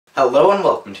Hello and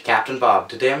welcome to Captain Bob.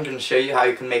 Today I'm going to show you how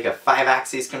you can make a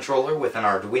 5-axis controller with an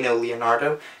Arduino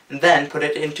Leonardo and then put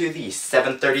it into the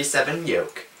 737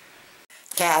 yoke.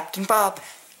 Captain Bob,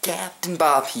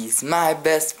 he's my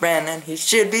best friend and he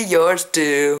should be yours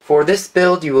too. For this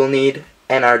build you will need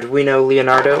an Arduino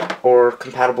Leonardo or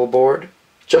compatible board,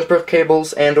 jumper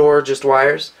cables and or just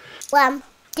wires, 1,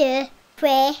 2,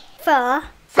 3, 4, 5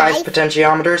 5.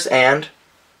 potentiometers, and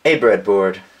a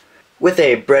breadboard. With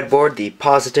a breadboard, the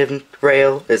positive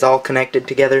rail is all connected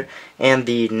together and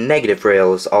the negative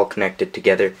rail is all connected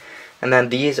together, and then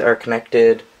these are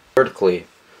connected vertically.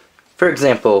 For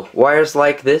example, wires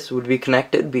like this would be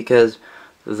connected because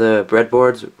the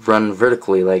breadboards run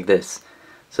vertically like this.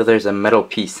 So there's a metal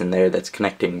piece in there that's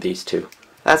connecting these two.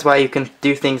 That's why you can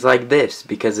do things like this,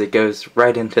 because it goes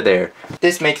right into there.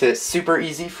 This makes it super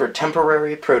easy for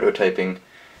temporary prototyping.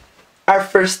 Our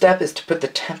first step is to put the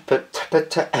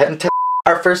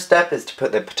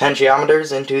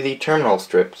potentiometers into the terminal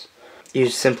strips. You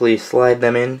simply slide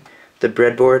them in the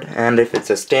breadboard, and if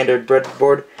it's a standard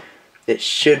breadboard, it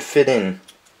should fit in.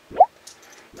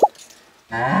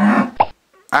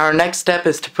 Our next step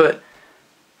is to put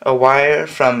a wire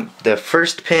from the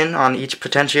first pin on each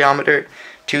potentiometer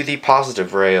to the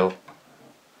positive rail.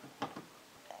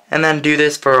 And then do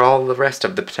this for all the rest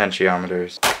of the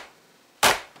potentiometers.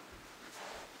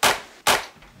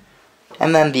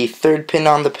 And then the third pin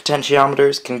on the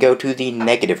potentiometers can go to the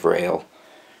negative rail.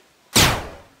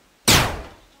 I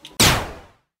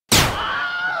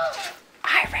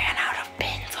ran out of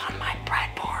pins on my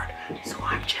breadboard, so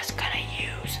I'm just gonna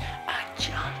use a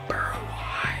jumper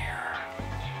wire.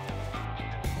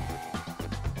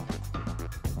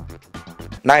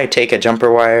 Now you take a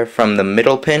jumper wire from the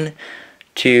middle pin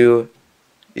to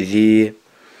the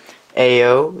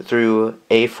AO through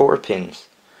A4 pins.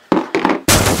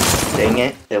 Dang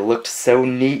it, it looked so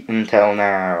neat until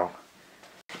now.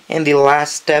 And the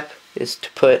last step is to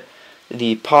put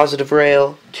the positive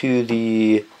rail to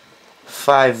the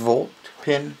 5-volt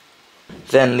pin,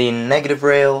 then the negative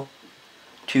rail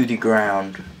to the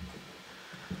ground.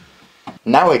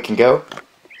 Now it can go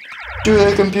to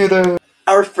the computer.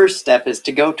 Our first step is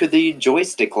to go to the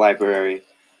joystick library.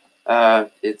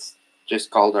 It's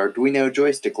just called Arduino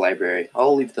Joystick Library.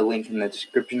 I'll leave the link in the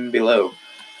description below.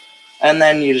 And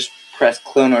then you just press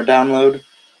clone or download,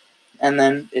 and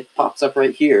then it pops up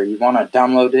right here. You want to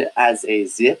download it as a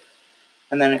zip,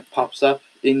 and then it pops up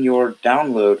in your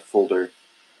download folder.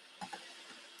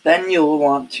 Then you'll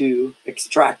want to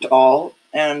extract all,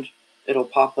 and it'll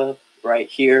pop up right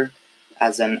here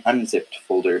as an unzipped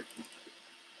folder.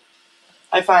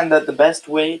 I find that the best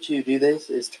way to do this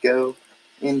is to go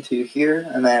into here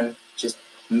and then just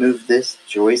move this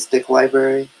joystick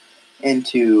library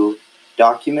into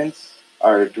Documents,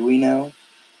 Arduino,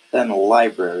 then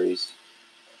Libraries.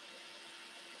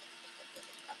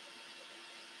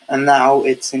 And now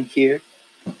it's in here.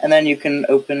 And then you can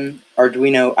open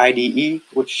Arduino IDE,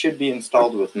 which should be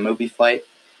installed with MobiFlight,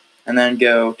 and then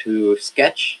go to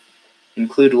Sketch,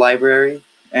 include library,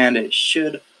 and it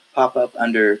should pop up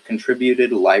under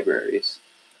Contributed Libraries.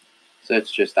 So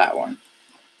it's just that one.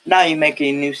 Now you make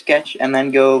a new sketch and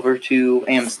then go over to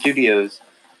Amstudio's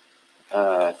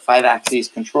 5-axis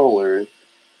controller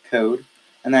code,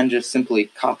 and then just simply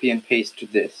copy and paste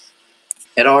this.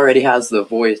 It already has the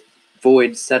void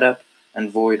setup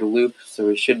and void loop, so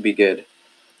we should be good.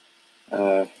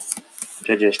 To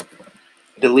just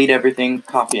delete everything,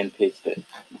 copy and paste it.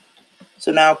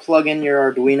 So now plug in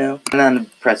your Arduino and then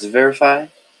press verify.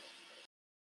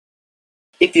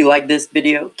 If you like this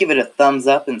video, give it a thumbs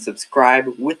up and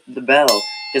subscribe with the bell,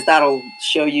 because that'll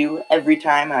show you every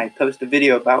time I post a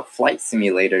video about flight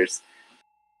simulators.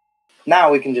 Now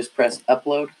we can just press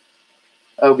upload.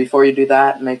 Oh, before you do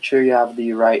that, make sure you have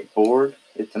the right board.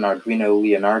 It's an Arduino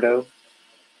Leonardo.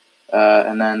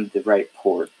 And then the right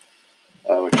port.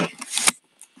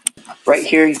 Right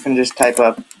here you can just type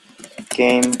up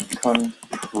game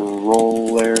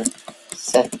controller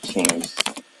settings.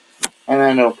 And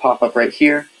then it'll pop up right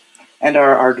here. And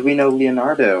our Arduino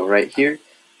Leonardo right here.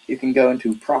 You can go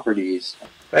into properties.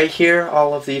 Right here,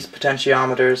 all of these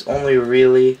potentiometers only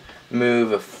really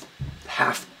move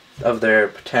half of their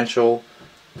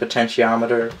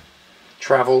potentiometer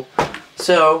travel.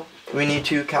 So we need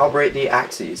to calibrate the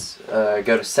axes. Go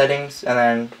to settings and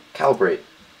then calibrate.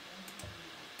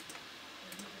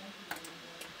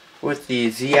 With the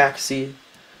z-axis,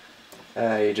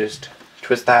 you just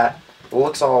twist that. It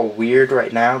looks all weird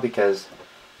right now because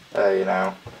you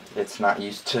know, it's not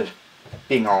used to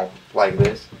being all like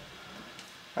this.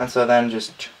 And so then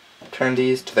just turn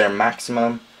these to their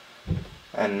maximum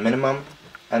and minimum,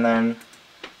 and then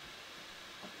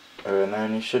And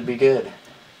then you should be good.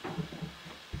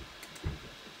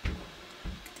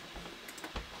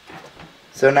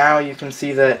 So now you can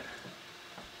see that,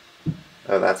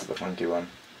 oh, that's the funky one.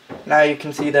 Now you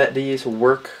can see that these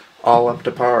work all up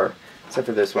to par, except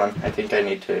for this one. I think I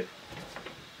need to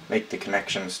make the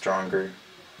connection stronger.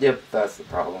 Yep, that's the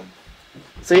problem.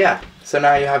 So yeah, so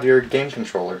now you have your game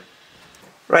controller.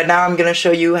 Right now I'm going to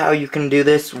show you how you can do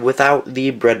this without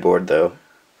the breadboard though.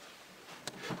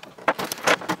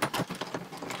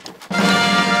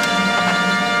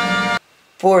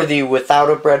 For the without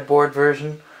a breadboard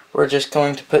version, we're just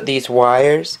going to put these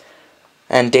wires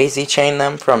and daisy chain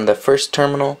them from the first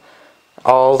terminal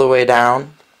all the way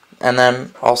down, and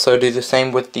then also do the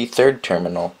same with the third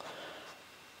terminal.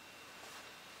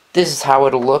 This is how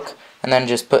it'll look, and then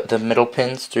just put the middle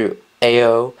pins through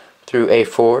AO through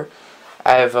A4.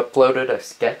 I have uploaded a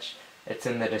sketch. It's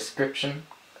in the description,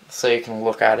 so you can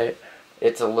look at it.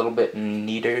 It's a little bit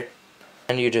neater.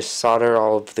 And you just solder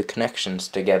all of the connections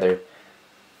together.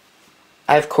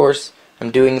 I, of course, am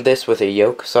doing this with a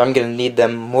yoke, so I'm going to need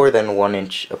them more than 1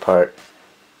 inch apart.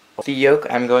 With the yoke,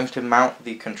 I'm going to mount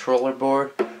the controller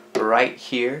board right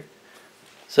here.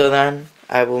 So then,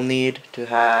 I will need to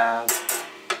have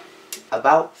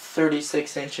about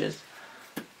 36 inches.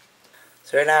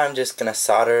 So right now I'm just going to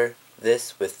solder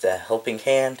this with the helping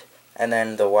hand, and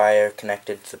then the wire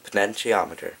connected to the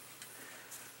potentiometer.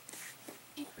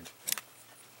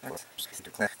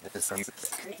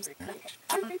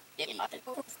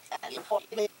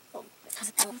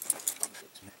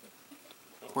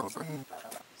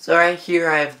 So right here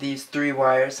I have these 3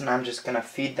 wires, and I'm just going to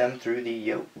feed them through the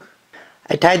yoke.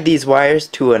 I tied these wires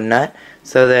to a nut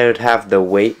so that it would have the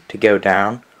weight to go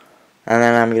down, and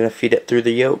then I'm going to feed it through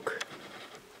the yoke.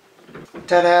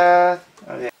 Ta-da!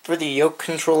 Okay. For the yoke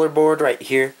controller board right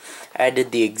here, I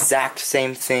did the exact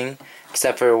same thing,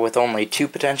 except for with only 2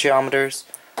 potentiometers.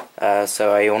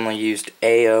 So I only used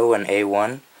AO and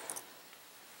A1.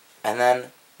 And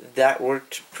then that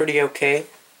worked pretty okay.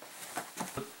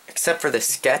 Except for the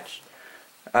sketch.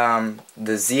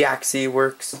 The Z-axis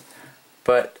works,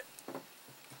 but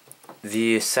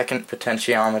the second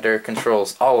potentiometer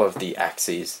controls all of the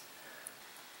axes.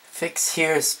 Fix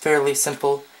here is fairly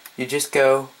simple. You just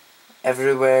go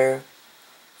everywhere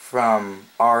from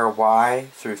RY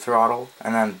through throttle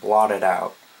and then blot it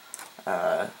out.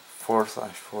 //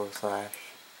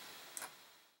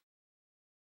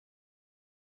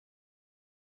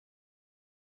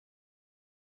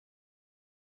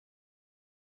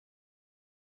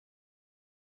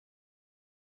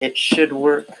 It should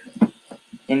work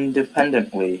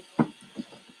independently.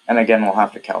 And again, we'll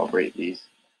have to calibrate these.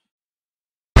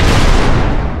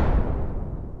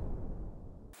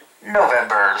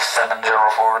 November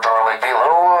 704 Charlie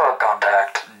Kilo,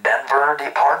 contact Denver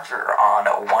departure on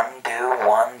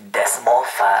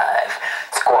 121.5,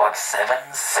 squawk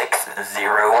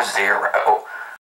 7600.